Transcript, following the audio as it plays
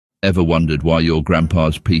Ever wondered why your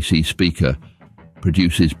grandpa's PC speaker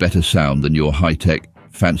produces better sound than your high-tech,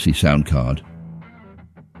 fancy sound card?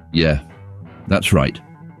 Yeah, that's right.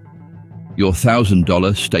 Your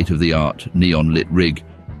 $1,000 state-of-the-art neon-lit rig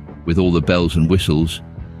with all the bells and whistles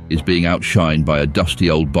is being outshined by a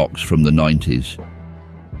dusty old box from the 90s.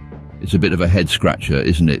 It's a bit of a head-scratcher,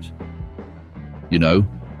 isn't it? You know,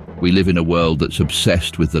 we live in a world that's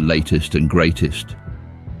obsessed with the latest and greatest,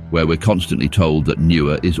 where we're constantly told that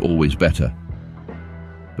newer is always better.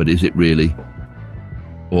 But is it really?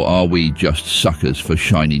 Or are we just suckers for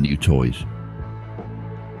shiny new toys?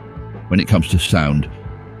 When it comes to sound,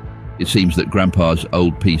 it seems that Grandpa's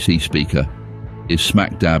old PC speaker is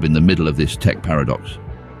smack dab in the middle of this tech paradox.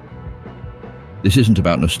 This isn't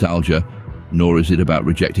about nostalgia, nor is it about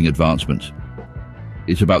rejecting advancements.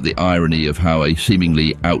 It's about the irony of how a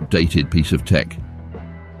seemingly outdated piece of tech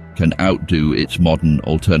can outdo its modern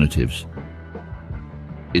alternatives.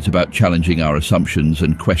 It's about challenging our assumptions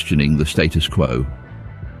and questioning the status quo.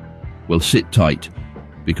 Well, sit tight,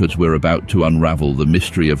 because we're about to unravel the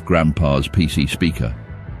mystery of Grandpa's PC speaker.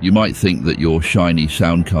 You might think that your shiny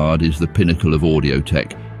sound card is the pinnacle of audio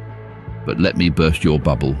tech, but let me burst your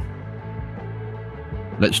bubble.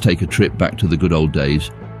 Let's take a trip back to the good old days,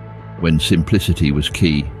 when simplicity was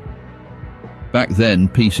key. Back then,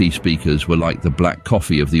 PC speakers were like the black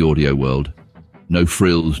coffee of the audio world. No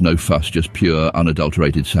frills, no fuss, just pure,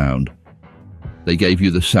 unadulterated sound. They gave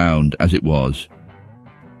you the sound as it was,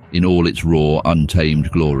 in all its raw,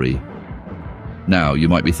 untamed glory. Now, you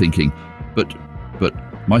might be thinking, but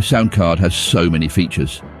my sound card has so many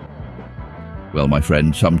features. Well, my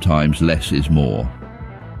friend, sometimes less is more.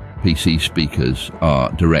 PC speakers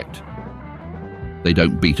are direct. They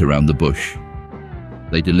don't beat around the bush.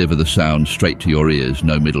 They deliver the sound straight to your ears,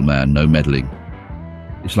 no middleman, no meddling.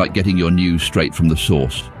 It's like getting your news straight from the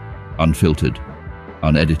source, unfiltered,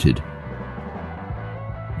 unedited.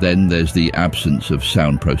 Then there's the absence of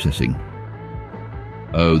sound processing.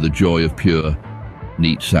 Oh, the joy of pure,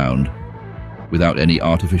 neat sound, without any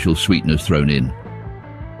artificial sweeteners thrown in.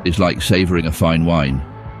 It's like savouring a fine wine,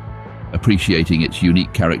 appreciating its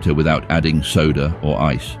unique character without adding soda or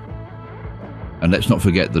ice. And let's not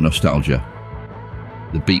forget the nostalgia.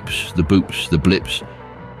 The beeps, the boops, the blips,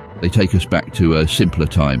 they take us back to a simpler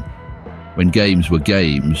time, when games were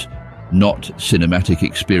games, not cinematic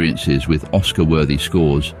experiences with Oscar-worthy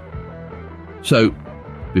scores. So,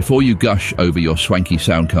 before you gush over your swanky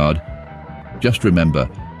sound card, just remember,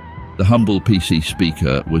 the humble PC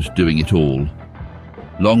speaker was doing it all,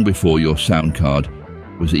 long before your sound card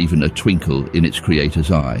was even a twinkle in its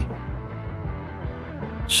creator's eye.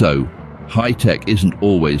 So, high-tech isn't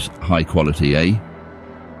always high quality, eh?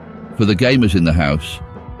 For the gamers in the house,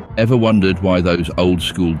 ever wondered why those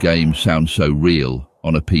old-school games sound so real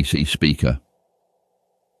on a PC speaker?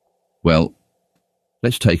 Well,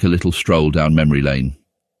 let's take a little stroll down memory lane.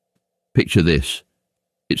 Picture this.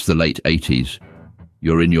 It's the late 80s.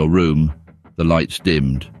 You're in your room, the lights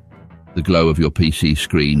dimmed, the glow of your PC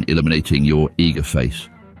screen illuminating your eager face.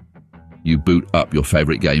 You boot up your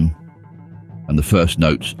favourite game, and the first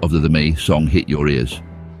notes of the Me song hit your ears.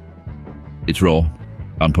 It's raw,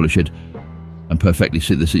 unpolished, and perfectly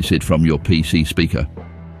synthesized from your PC speaker.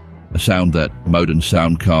 A sound that modern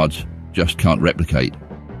sound cards just can't replicate.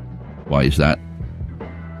 Why is that?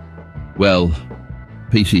 Well,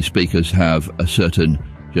 PC speakers have a certain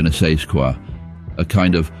je ne sais quoi, a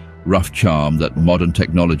kind of rough charm that modern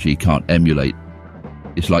technology can't emulate.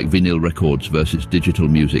 It's like vinyl records versus digital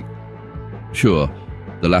music. Sure,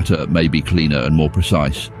 the latter may be cleaner and more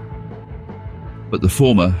precise, but the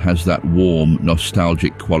former has that warm,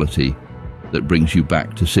 nostalgic quality that brings you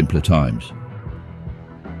back to simpler times.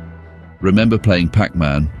 Remember playing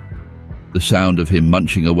Pac-Man? The sound of him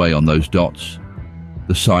munching away on those dots?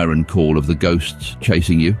 The siren call of the ghosts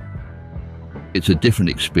chasing you? It's a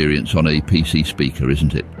different experience on a PC speaker,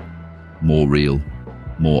 isn't it? More real,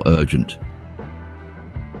 more urgent.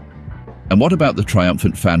 And what about the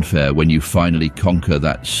triumphant fanfare when you finally conquer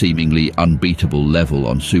that seemingly unbeatable level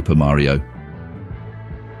on Super Mario?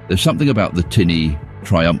 There's something about the tinny,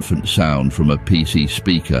 triumphant sound from a PC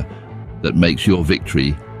speaker that makes your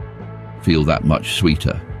victory feel that much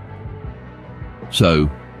sweeter.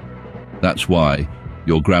 So, that's why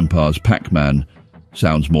your grandpa's Pac-Man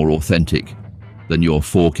sounds more authentic than your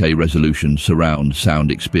 4K resolution surround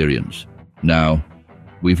sound experience. Now,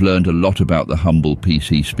 we've learned a lot about the humble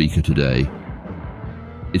PC speaker today.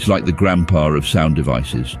 It's like the grandpa of sound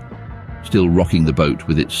devices, still rocking the boat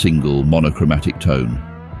with its single monochromatic tone.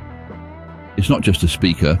 It's not just a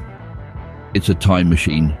speaker, it's a time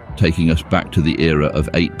machine taking us back to the era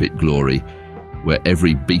of 8-bit glory, where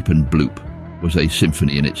every beep and bloop was a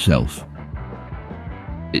symphony in itself.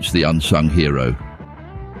 It's the unsung hero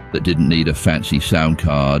that didn't need a fancy sound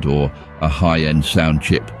card or a high-end sound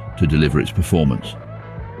chip to deliver its performance.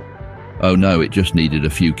 Oh no, it just needed a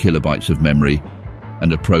few kilobytes of memory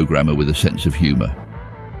and a programmer with a sense of humor.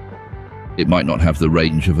 It might not have the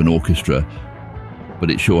range of an orchestra, but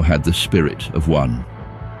it sure had the spirit of one.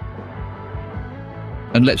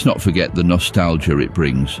 And let's not forget the nostalgia it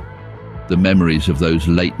brings, the memories of those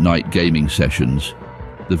late-night gaming sessions,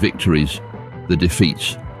 the victories, the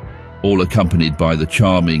defeats, all accompanied by the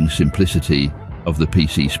charming simplicity of the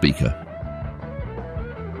PC speaker.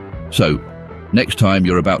 So, next time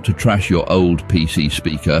you're about to trash your old PC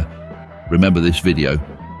speaker, remember this video,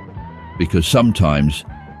 because sometimes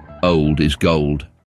old is gold.